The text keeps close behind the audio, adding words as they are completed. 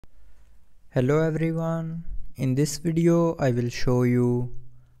Hello everyone, in this video I will show you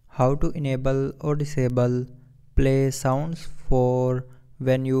how to enable or disable play sounds for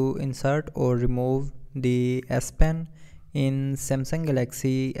when you insert or remove the S Pen in Samsung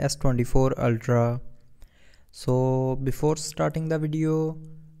Galaxy S24 Ultra. So before starting the video,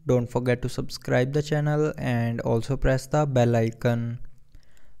 don't forget to subscribe the channel and also press the bell icon.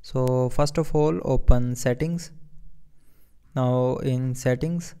 So first of all, open settings. Now in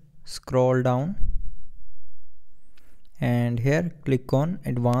settings, scroll down and here click on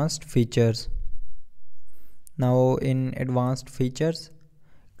advanced features. Now in advanced features,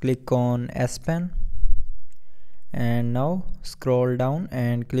 click on S Pen and now scroll down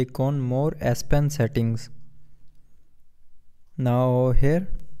and click on more S Pen settings. Now here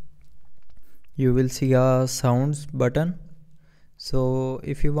you will see a sounds button. So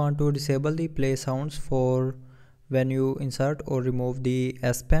if you want to disable the play sounds for when you insert or remove the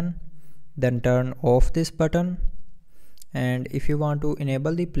S Pen, then turn off this button. And if you want to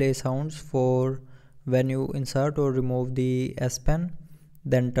enable the play sounds for when you insert or remove the S Pen,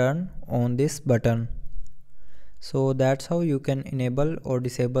 then turn on this button. So that's how you can enable or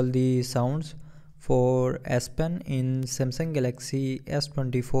disable the sounds for S Pen in Samsung Galaxy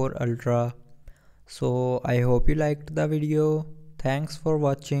S24 Ultra. So I hope you liked the video. Thanks for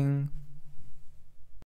watching.